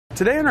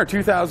Today in our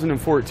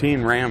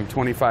 2014 Ram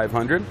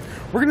 2500,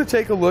 we're going to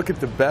take a look at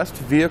the best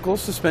vehicle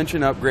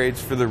suspension upgrades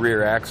for the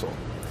rear axle.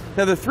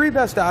 Now the three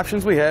best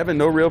options we have in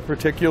no real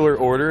particular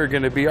order are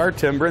going to be our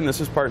Timbren.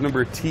 This is part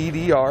number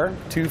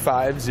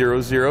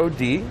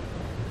TDR2500D.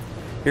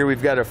 Here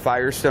we've got a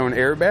Firestone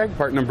Air Bag,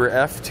 part number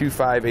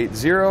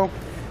F2580,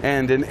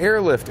 and an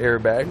airlift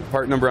airbag,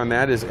 part number on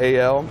that is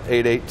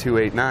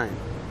AL88289.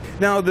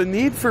 Now the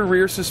need for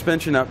rear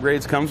suspension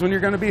upgrades comes when you're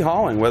going to be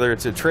hauling, whether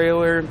it's a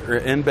trailer or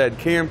in-bed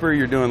camper,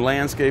 you're doing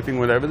landscaping,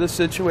 whatever the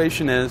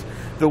situation is.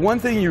 The one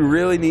thing you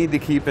really need to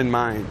keep in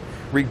mind,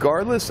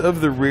 regardless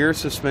of the rear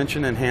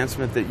suspension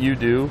enhancement that you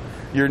do,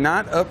 you're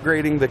not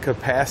upgrading the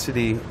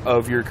capacity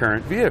of your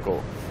current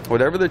vehicle.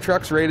 Whatever the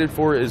truck's rated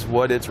for is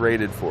what it's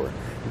rated for.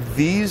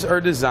 These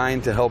are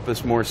designed to help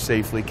us more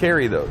safely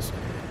carry those.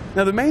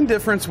 Now the main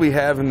difference we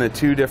have in the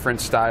two different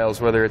styles,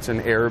 whether it's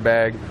an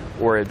airbag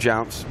or a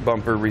Jounce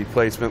bumper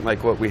replacement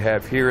like what we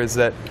have here, is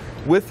that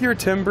with your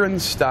Timbren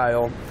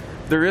style,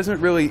 there isn't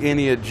really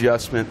any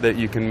adjustment that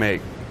you can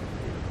make.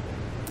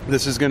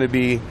 This is going to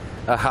be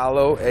a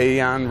hollow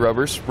AEON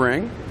rubber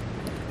spring,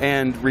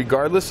 and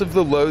regardless of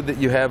the load that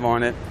you have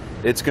on it,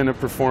 it's going to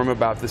perform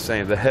about the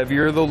same. The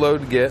heavier the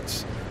load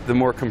gets, the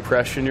more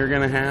compression you're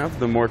going to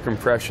have. The more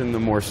compression, the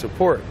more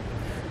support.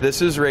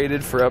 This is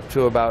rated for up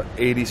to about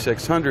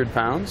 8,600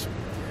 pounds,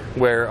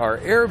 where our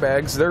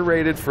airbags, they're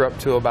rated for up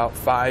to about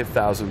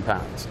 5,000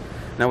 pounds.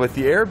 Now with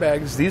the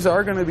airbags, these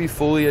are going to be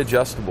fully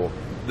adjustable.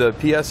 The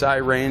PSI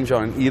range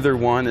on either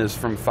one is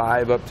from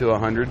 5 up to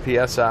 100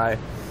 PSI,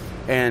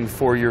 and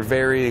for your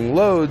varying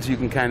loads, you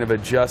can kind of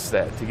adjust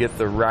that to get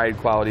the ride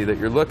quality that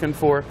you're looking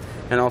for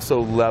and also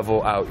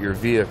level out your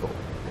vehicle.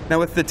 Now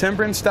with the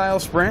Timbren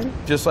style spring,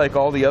 just like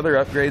all the other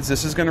upgrades,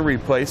 this is going to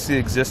replace the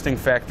existing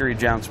factory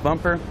Jounce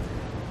bumper.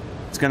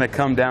 It's going to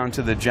come down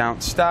to the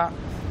Jounce stop,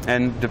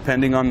 and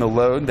depending on the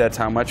load, that's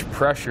how much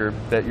pressure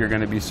that you're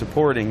going to be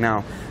supporting.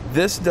 Now,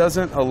 this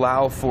doesn't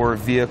allow for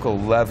vehicle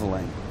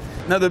leveling.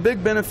 Now, the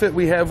big benefit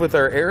we have with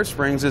our air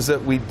springs is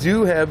that we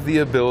do have the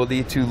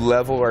ability to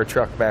level our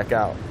truck back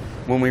out.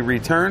 When we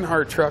return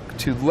our truck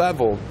to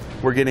level,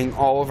 we're getting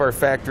all of our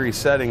factory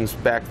settings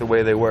back the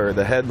way they were,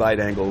 the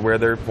headlight angle, where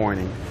they're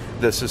pointing,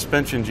 the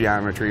suspension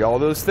geometry, all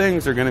those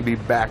things are going to be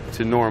back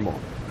to normal.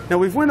 Now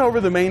we've went over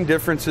the main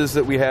differences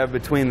that we have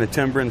between the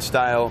Timbren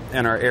style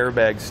and our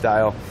airbag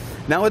style.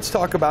 Now let's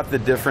talk about the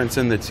difference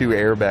in the two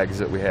airbags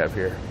that we have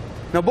here.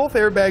 Now both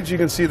airbags, you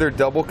can see they're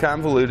double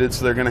convoluted,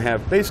 so they're going to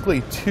have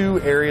basically two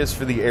areas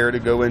for the air to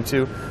go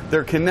into.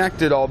 They're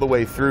connected all the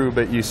way through,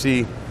 but you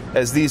see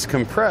as these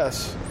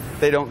compress,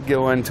 they don't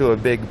go into a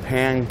big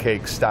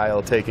pancake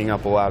style taking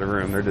up a lot of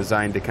room. They're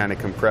designed to kind of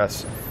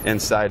compress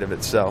inside of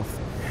itself.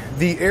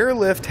 The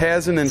airlift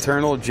has an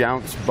internal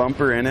Jounce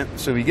bumper in it,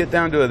 so we get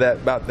down to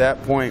about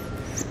that point,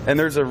 and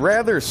there's a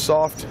rather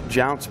soft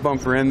Jounce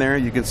bumper in there.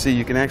 You can see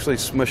you can actually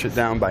smush it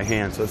down by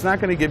hand, so it's not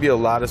going to give you a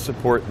lot of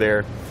support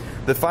there.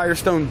 The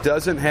Firestone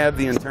doesn't have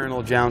the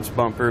internal Jounce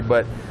bumper,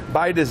 but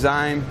by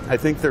design, I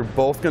think they're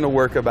both going to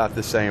work about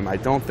the same. I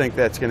don't think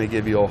that's going to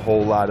give you a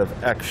whole lot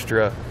of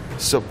extra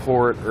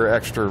support or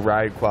extra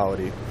ride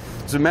quality.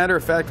 As a matter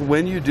of fact,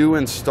 when you do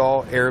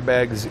install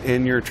airbags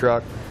in your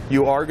truck,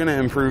 you are going to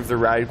improve the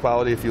ride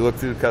quality. If you look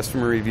through the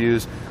customer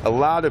reviews, a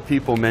lot of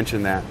people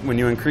mention that. When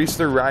you increase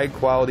the ride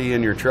quality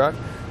in your truck,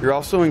 you're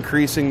also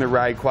increasing the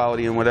ride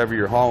quality in whatever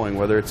you're hauling,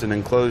 whether it's an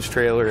enclosed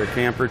trailer, a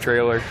camper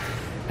trailer.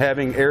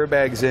 Having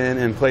airbags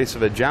in place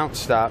of a Jounce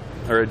stop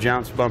or a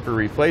Jounce bumper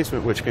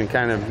replacement, which can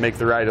kind of make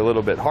the ride a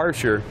little bit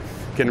harsher,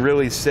 can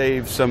really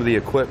save some of the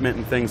equipment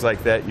and things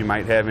like that you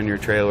might have in your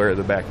trailer or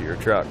the back of your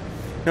truck.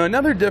 Now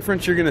another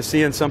difference you're going to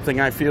see in something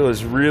I feel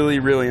is really,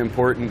 really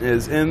important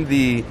is in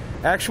the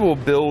actual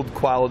build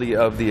quality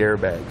of the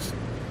airbags.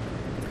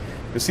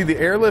 You see the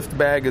airlift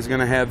bag is going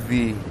to have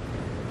the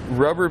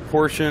rubber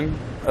portion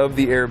of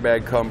the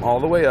airbag come all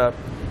the way up,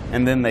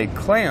 and then they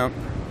clamp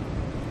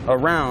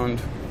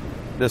around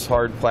this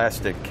hard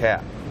plastic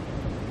cap.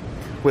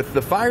 With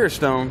the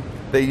Firestone,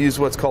 they use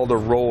what's called a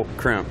roll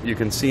crimp. You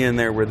can see in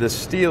there where this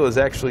steel is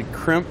actually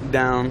crimped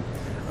down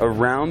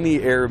around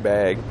the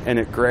airbag, and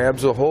it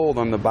grabs a hold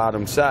on the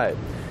bottom side.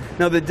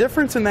 Now the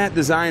difference in that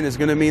design is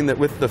going to mean that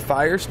with the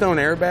Firestone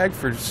airbag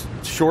for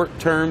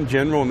short-term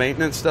general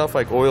maintenance stuff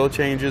like oil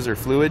changes or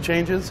fluid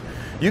changes,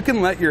 you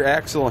can let your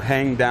axle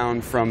hang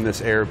down from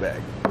this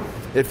airbag.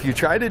 If you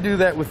try to do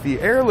that with the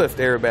airlift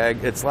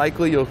airbag, it's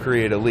likely you'll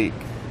create a leak.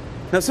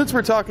 Now since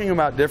we're talking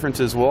about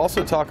differences, we'll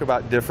also talk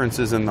about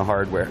differences in the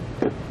hardware.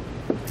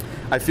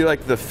 I feel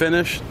like the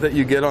finish that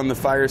you get on the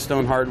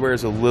Firestone hardware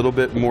is a little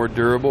bit more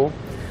durable,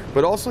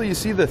 but also you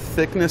see the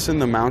thickness in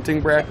the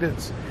mounting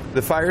brackets.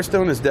 The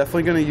Firestone is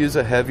definitely going to use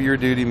a heavier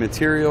duty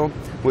material,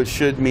 which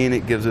should mean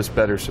it gives us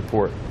better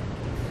support.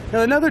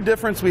 Now another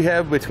difference we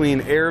have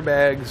between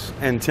airbags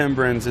and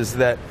Timbrens is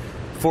that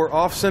for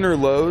off-center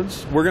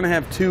loads, we're going to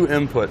have two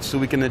inputs, so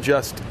we can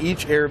adjust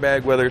each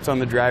airbag, whether it's on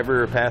the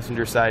driver or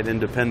passenger side,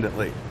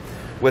 independently.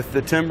 With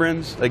the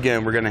Timbrens,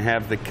 again, we're going to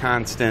have the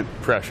constant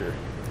pressure.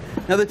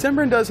 Now the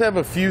Timbren does have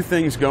a few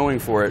things going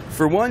for it.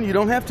 For one, you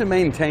don't have to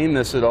maintain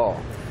this at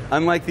all.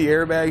 Unlike the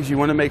airbags, you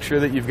want to make sure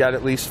that you've got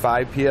at least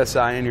 5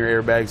 psi in your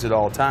airbags at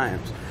all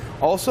times.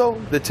 Also,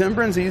 the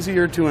Timbren's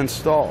easier to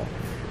install.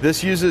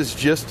 This uses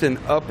just an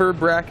upper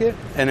bracket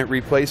and it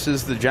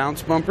replaces the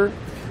Jounce bumper,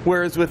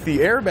 whereas with the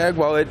airbag,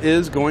 while it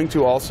is going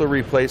to also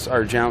replace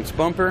our Jounce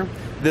bumper,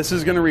 this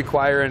is going to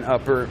require an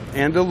upper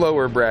and a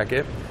lower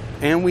bracket,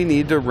 and we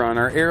need to run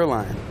our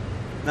airline.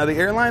 Now the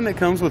airline that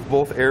comes with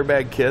both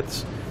airbag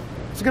kits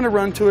is going to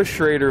run to a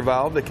Schrader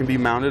valve that can be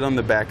mounted on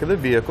the back of the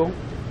vehicle.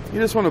 You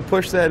just want to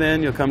push that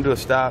in, you'll come to a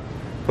stop,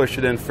 push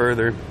it in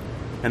further,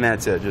 and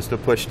that's it, just a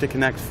push to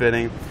connect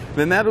fitting.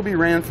 Then that'll be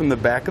ran from the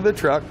back of the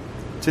truck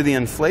to the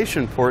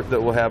inflation port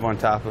that we'll have on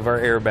top of our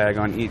airbag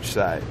on each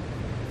side.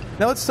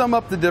 Now let's sum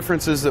up the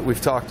differences that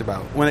we've talked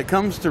about. When it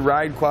comes to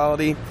ride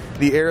quality,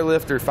 the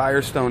Airlift or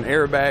Firestone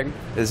Airbag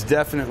is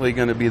definitely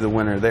going to be the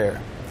winner there.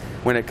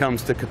 When it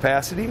comes to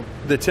capacity,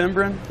 the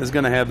Timbren is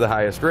going to have the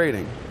highest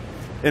rating.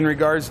 In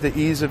regards to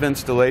ease of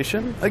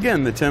installation,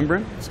 again, the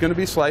Timbren is going to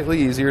be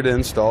slightly easier to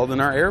install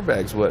than our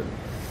airbags would.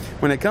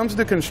 When it comes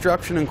to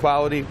construction and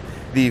quality,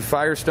 the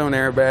Firestone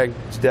Airbag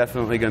is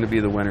definitely going to be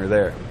the winner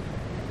there.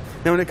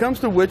 Now when it comes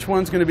to which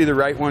one's going to be the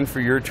right one for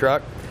your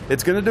truck,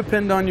 it's going to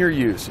depend on your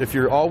use. If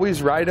you're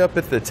always right up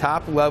at the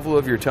top level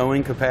of your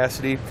towing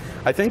capacity,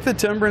 I think the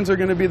Timbrens are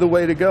going to be the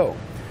way to go.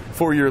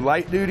 For your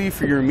light duty,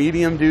 for your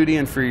medium duty,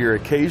 and for your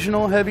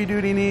occasional heavy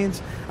duty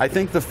needs, I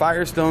think the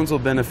Firestones will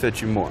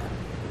benefit you more.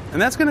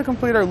 And that's going to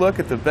complete our look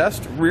at the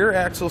best rear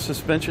axle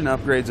suspension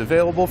upgrades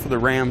available for the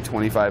Ram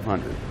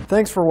 2500.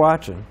 Thanks for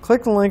watching.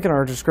 Click the link in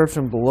our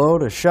description below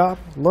to shop,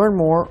 learn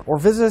more, or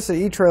visit us at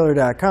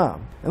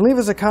etrailer.com and leave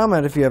us a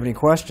comment if you have any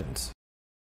questions.